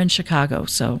they're in Chicago,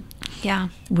 so yeah,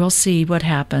 we'll see what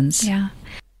happens. Yeah.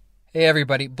 Hey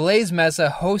everybody, Blaze Mesa,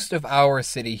 host of Our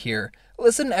City here.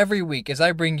 Listen every week as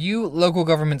I bring you local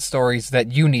government stories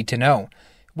that you need to know.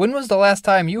 When was the last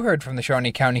time you heard from the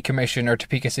Shawnee County Commission or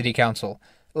Topeka City Council?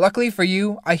 Luckily for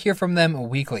you, I hear from them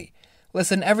weekly.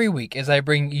 Listen every week as I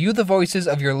bring you the voices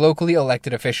of your locally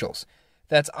elected officials.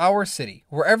 That's Our City,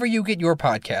 wherever you get your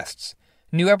podcasts.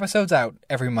 New episodes out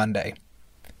every Monday.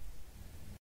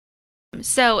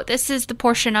 So this is the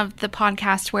portion of the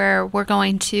podcast where we're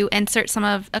going to insert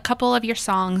a couple of your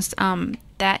songs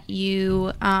that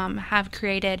you have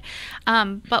created,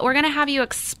 but we're going to have you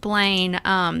explain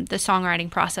the songwriting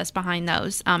process behind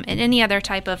those and any other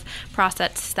type of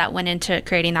process that went into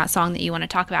creating that song that you want to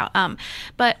talk about.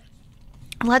 But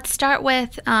let's start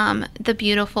with The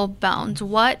Beautiful Bones.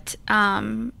 What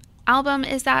album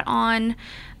is that on,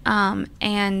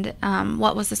 and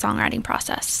what was the songwriting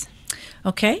process?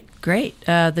 Okay, great.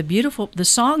 The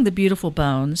song "The Beautiful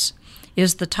Bones"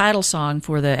 is the title song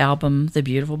for the album "The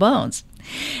Beautiful Bones,"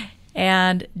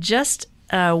 and just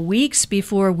weeks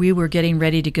before we were getting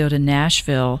ready to go to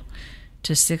Nashville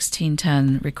to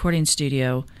 1610 Recording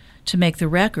Studio to make the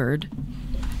record,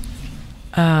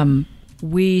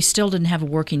 we still didn't have a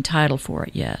working title for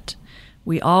it yet.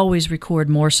 We always record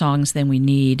more songs than we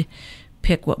need,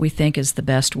 pick what we think is the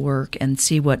best work, and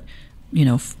see what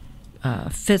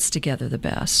fits together the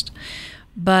best.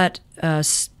 But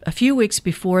a few weeks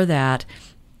before that,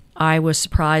 I was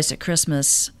surprised at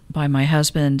Christmas by my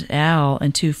husband, Al,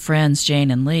 and two friends,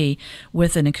 Jane and Lee,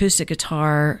 with an acoustic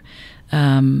guitar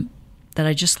that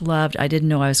I just loved. I didn't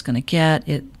know I was going to get.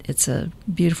 It's a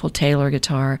beautiful Taylor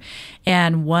guitar.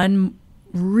 And one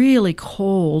really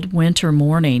cold winter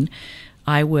morning,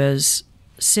 I was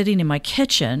sitting in my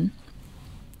kitchen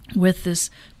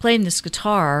playing this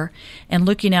guitar and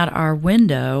looking out our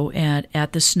window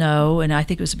at the snow, and I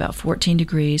think it was about 14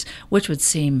 degrees, which would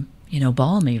seem,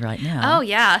 balmy right now. Oh,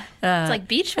 yeah. It's like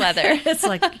beach weather. It's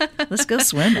like, let's go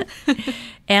swimming.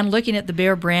 And looking at the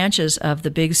bare branches of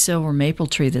the big silver maple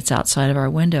tree that's outside of our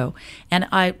window. And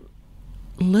I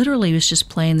literally was just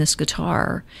playing this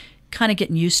guitar, kind of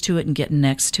getting used to it and getting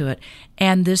next to it.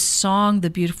 And this song, The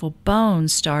Beautiful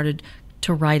Bones, started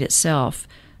to write itself.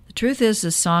 The truth is,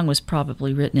 this song was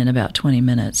probably written in about 20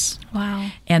 minutes. Wow.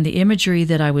 And the imagery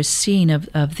that I was seeing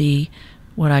of the,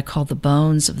 what I call the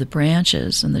bones of the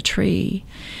branches and the tree,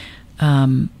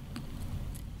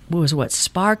 was what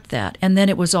sparked that. And then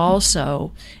it was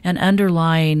also an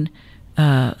underlying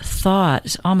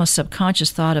thought, almost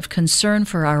subconscious thought of concern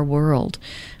for our world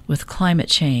with climate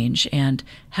change and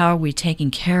how are we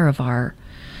taking care of our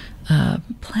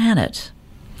planet.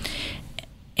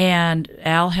 And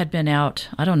Al had been out,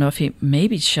 I don't know if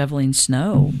maybe shoveling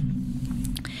snow.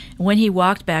 When he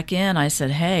walked back in, I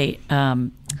said, hey,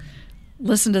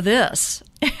 listen to this.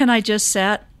 And he just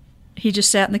sat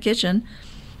in the kitchen.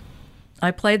 I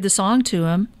played the song to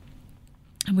him,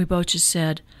 and we both just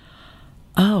said,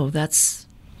 oh, there's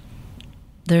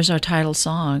our title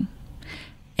song.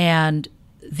 And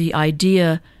the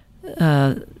idea,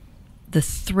 the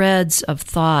threads of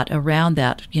thought around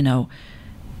that,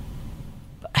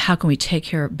 how can we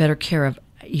take better care of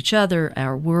each other,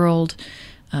 our world,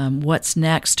 what's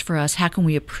next for us, how can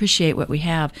we appreciate what we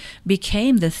have,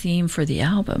 became the theme for the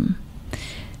album.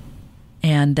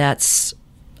 And that's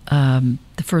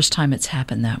the first time it's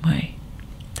happened that way.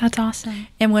 That's awesome.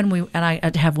 And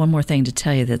I have one more thing to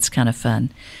tell you that's kind of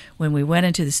fun. When we went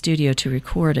into the studio to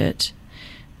record it,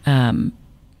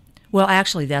 well,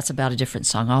 actually, that's about a different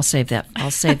song. I'll save that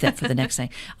for the next thing.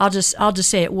 I'll just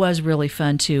say it was really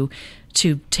fun to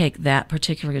take that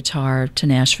particular guitar to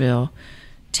Nashville,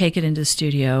 take it into the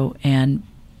studio, and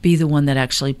be the one that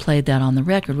actually played that on the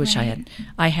record, which right.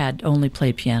 I had only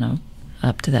played piano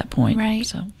up to that point. Right.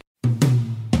 So.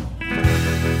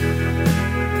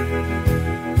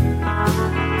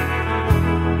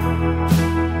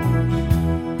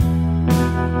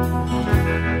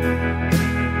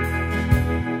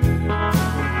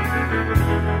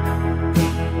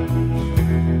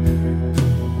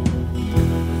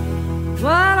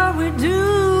 What do we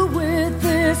do with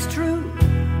this truth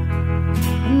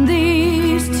and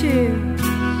these tears?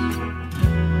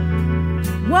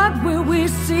 What will we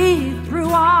see through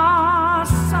our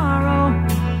sorrow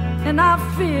and our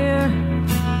fear?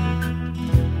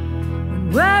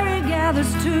 When worry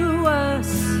gathers to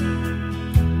us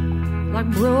like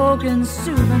broken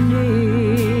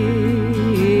souvenirs.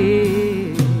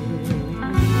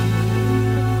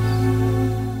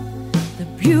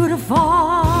 beautiful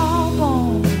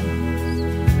bones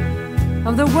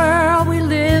of the world we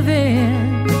live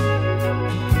in,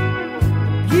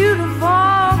 beautiful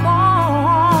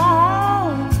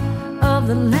bones of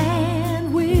the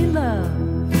land we love,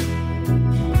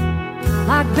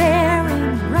 like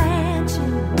bearing branches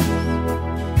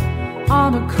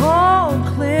on a cold,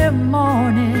 clear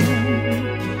morning.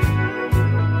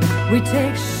 We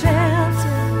take shelter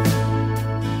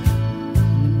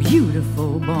in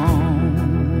beautiful bones.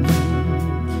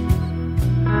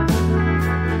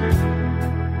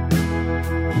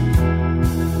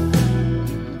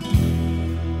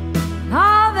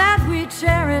 All that we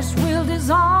cherish will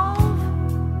dissolve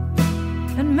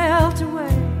and melt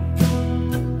away.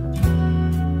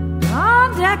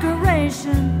 All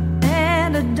decoration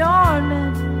and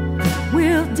adornment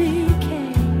will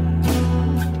decay.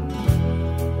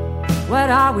 What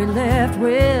are we left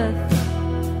with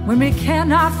when we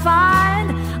cannot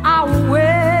find our way?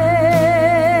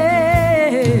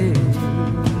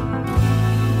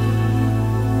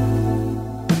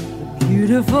 The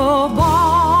beautiful bones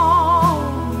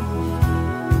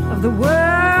of the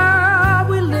world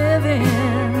we live in,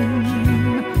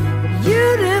 the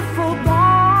beautiful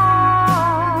bones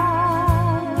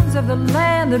of the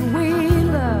land that we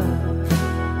love,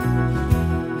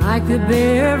 like the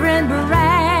barren branches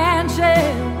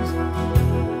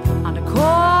on a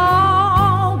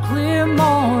cold, clear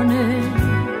morning.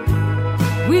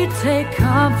 We take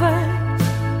comfort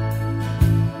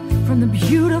from the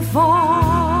beautiful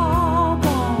bones.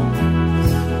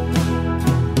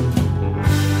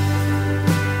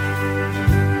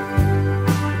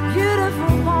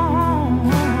 Beautiful bones.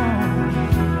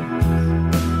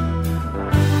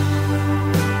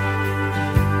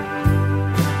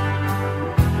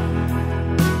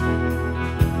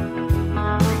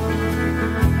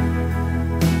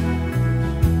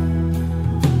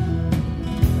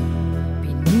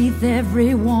 Beneath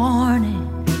every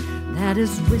warning that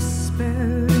is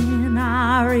whispered in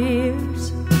our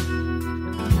ears,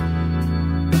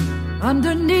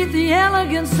 underneath the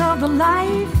elegance of the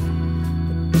life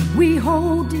we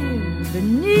hold dear,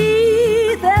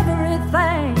 beneath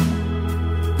everything,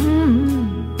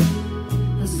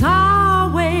 has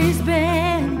always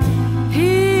been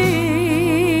here.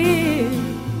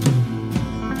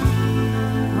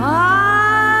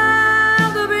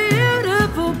 Ah, the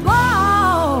beautiful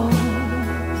bones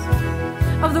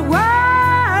of the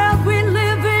world we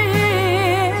live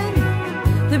in,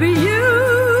 the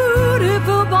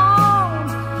beautiful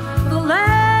bones of the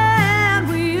land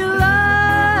we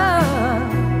love,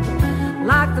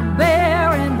 like the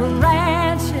barren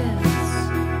branches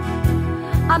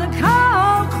on a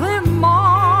cold, clear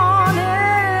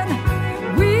morning.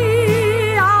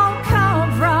 We all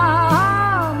come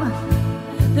from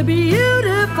the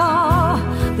beautiful,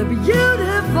 the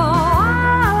beautiful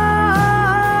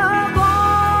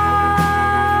bones.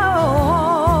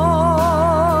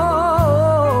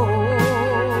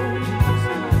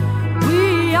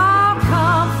 We all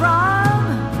come from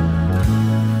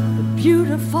the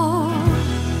beautiful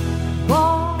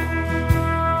bones.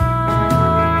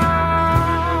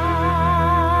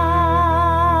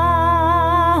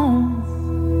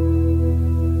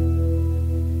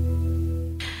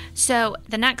 So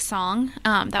the next song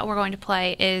that we're going to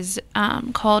play is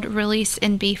called Release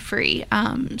and Be Free.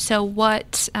 So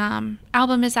what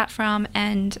album is that from,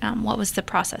 and what was the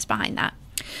process behind that?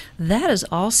 That is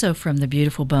also from the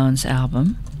Beautiful Bones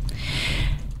album.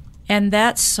 And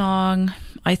that song,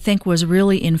 I think, was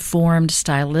really informed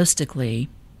stylistically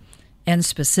and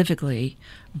specifically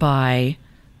by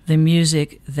the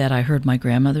music that I heard my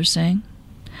grandmother sing,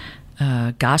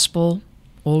 gospel,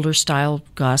 older style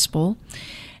gospel.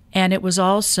 And it was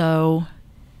also,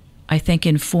 I think,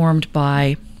 informed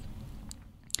by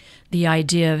the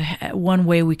idea of one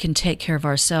way we can take care of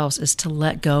ourselves is to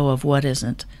let go of what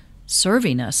isn't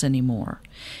serving us anymore.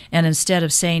 And instead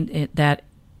of saying that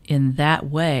in that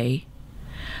way,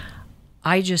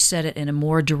 I just said it in a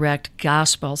more direct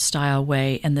gospel-style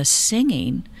way. And the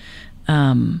singing,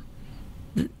 I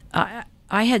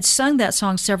had sung that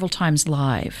song several times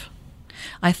live.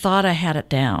 I thought I had it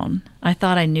down. I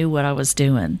thought I knew what I was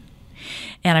doing.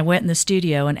 And I went in the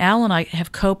studio, and Al and I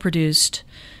have co-produced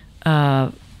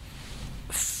 4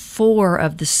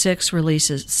 of the 6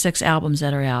 releases, 6 albums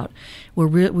that are out.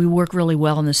 We work really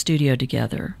well in the studio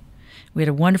together. We had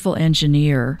a wonderful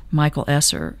engineer, Michael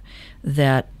Esser,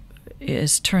 that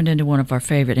is turned into one of our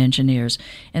favorite engineers.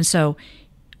 And so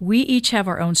we each have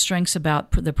our own strengths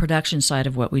about the production side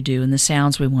of what we do and the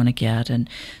sounds we want to get. And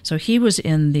so he was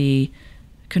in the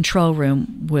control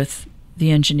room with the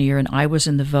engineer, and I was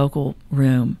in the vocal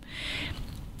room.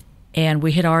 And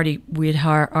we had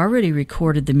already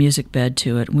recorded the music bed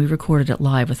to it, and we recorded it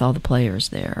live with all the players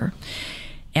there.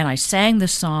 And I sang the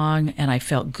song, and I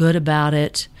felt good about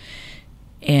it.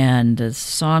 And the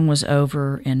song was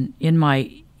over, and in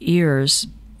my ears,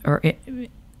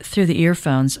 through the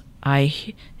earphones,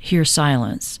 I hear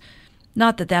silence.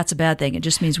 Not that that's a bad thing. It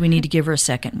just means we need to give her a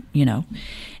second,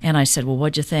 And I said, well,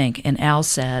 what'd you think? And Al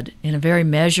said, in a very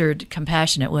measured,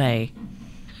 compassionate way,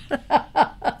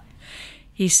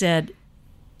 he said,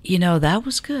 that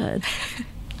was good.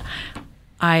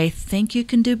 I think you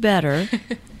can do better.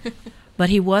 But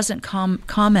he wasn't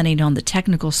commenting on the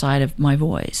technical side of my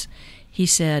voice. He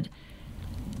said,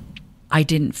 I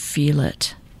didn't feel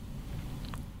it.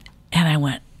 And I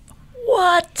went,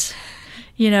 what?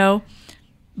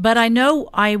 But I know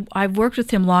I've worked with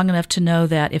him long enough to know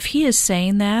that if he is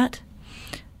saying that,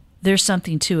 there's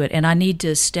something to it. And I need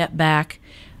to step back,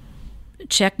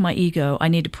 check my ego. I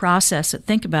need to process it,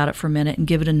 think about it for a minute, and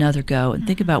give it another go and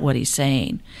think about what he's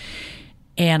saying.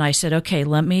 And I said, okay,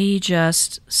 let me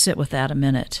just sit with that a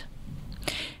minute.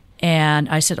 And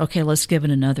I said, okay, let's give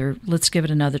it another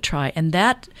try. And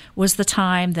that was the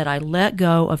time that I let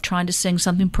go of trying to sing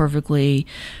something perfectly,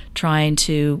 trying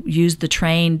to use the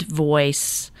trained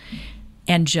voice,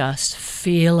 and just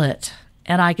feel it.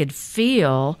 And I could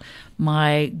feel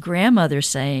my grandmother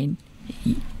saying,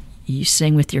 you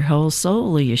sing with your whole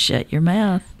soul or you shut your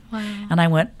mouth. Wow. And I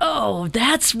went, oh,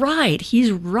 that's right.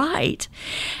 He's right.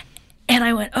 And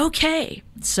I went, okay.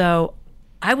 So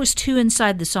I was too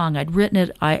inside the song. I'd written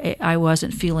it. I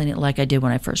wasn't feeling it like I did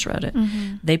when I first wrote it.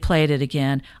 Mm-hmm. They played it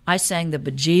again. I sang the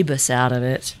bejeebus out of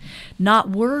it, not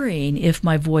worrying if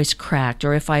my voice cracked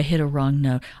or if I hit a wrong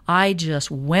note. I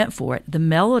just went for it. The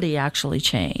melody actually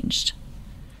changed.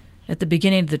 At the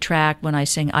beginning of the track, when I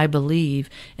sing I Believe,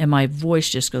 and my voice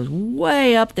just goes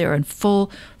way up there in full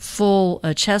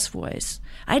chest voice.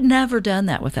 I'd never done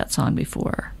that with that song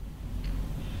before.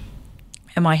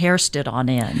 And my hair stood on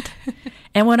end.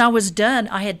 And when I was done,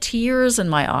 I had tears in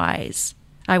my eyes.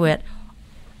 I went,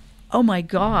 oh my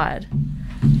God.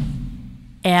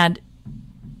 And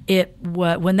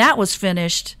when that was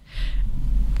finished,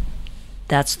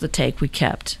 that's the take we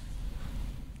kept.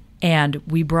 And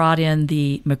we brought in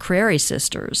the McCrary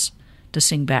sisters to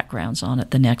sing backgrounds on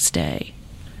it the next day,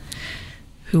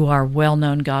 who are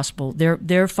well-known gospel.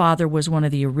 Their father was one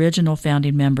of the original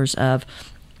founding members of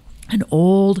an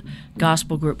old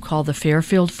gospel group called the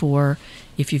Fairfield Four.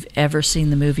 If you've ever seen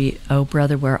the movie Oh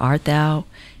Brother, Where Art Thou?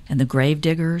 And the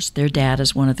Gravediggers, their dad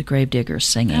is one of the Gravediggers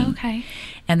singing. Okay.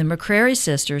 And the McCrary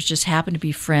sisters just happened to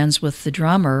be friends with the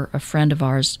drummer, a friend of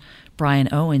ours, Brian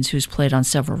Owens, who's played on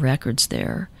several records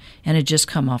there, and had just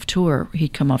come off tour.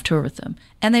 He'd come off tour with them.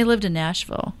 And they lived in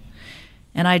Nashville.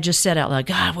 And I just said out loud,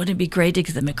 God, wouldn't it be great to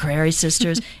get the McCrary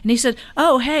sisters? And he said,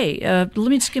 oh, hey, let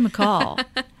me just give him a call.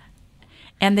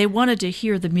 And they wanted to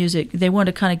hear the music. They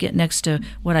wanted to kind of get next to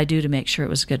what I do to make sure it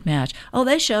was a good match. Oh,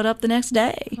 they showed up the next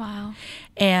day. Wow.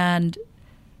 And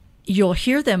you'll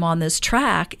hear them on this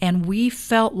track, and we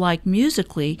felt like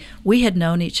musically we had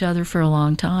known each other for a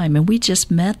long time, and we just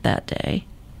met that day.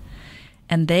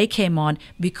 And they came on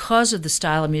because of the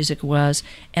style of music it was,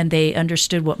 and they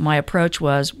understood what my approach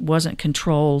wasn't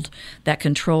controlled, that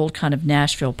controlled kind of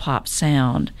Nashville pop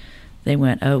sound. They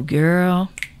went, oh,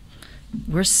 girl,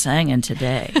 we're singing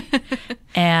today.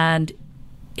 And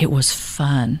it was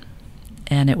fun,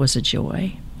 and it was a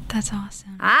joy. That's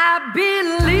awesome. I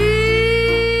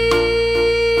believe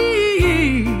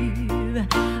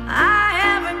I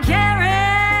haven't carried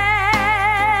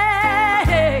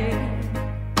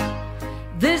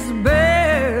this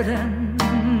burden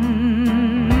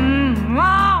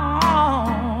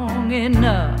long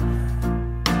enough.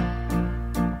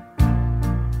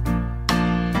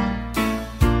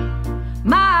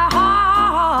 My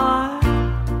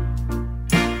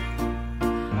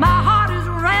heart is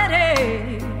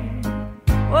ready,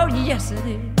 oh yes it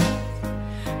is,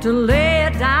 to lay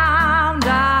it down,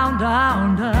 down,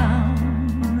 down,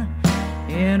 down,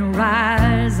 and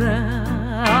rise up.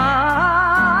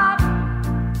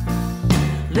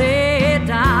 Lay it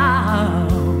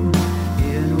down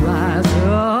and rise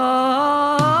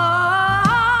up,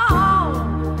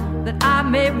 that I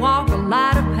may walk a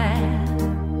lighter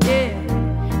path, yeah,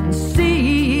 and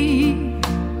see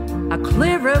a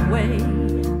clearer way,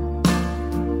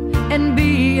 and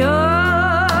be unafraid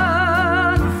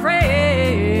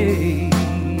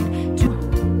to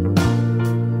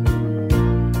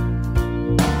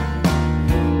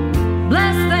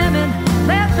bless them and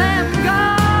let them go,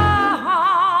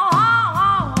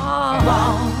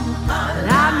 that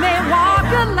I may walk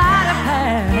a lighter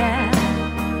path,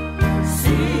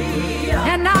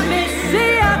 and I may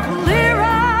see a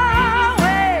clearer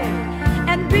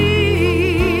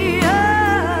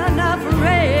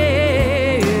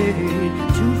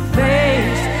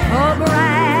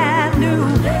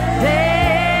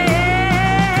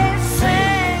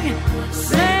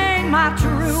my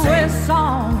truest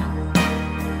song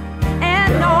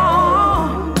and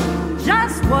know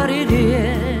just what it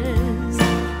is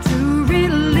to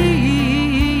release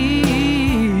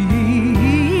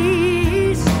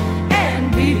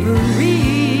and be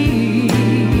free.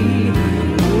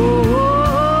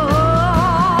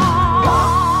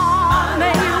 Oh,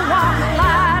 may you walk the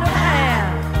light of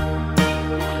path.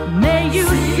 May you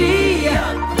see a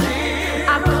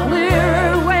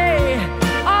clear way.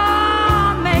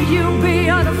 Oh, may you be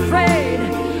unafraid,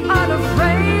 unafraid.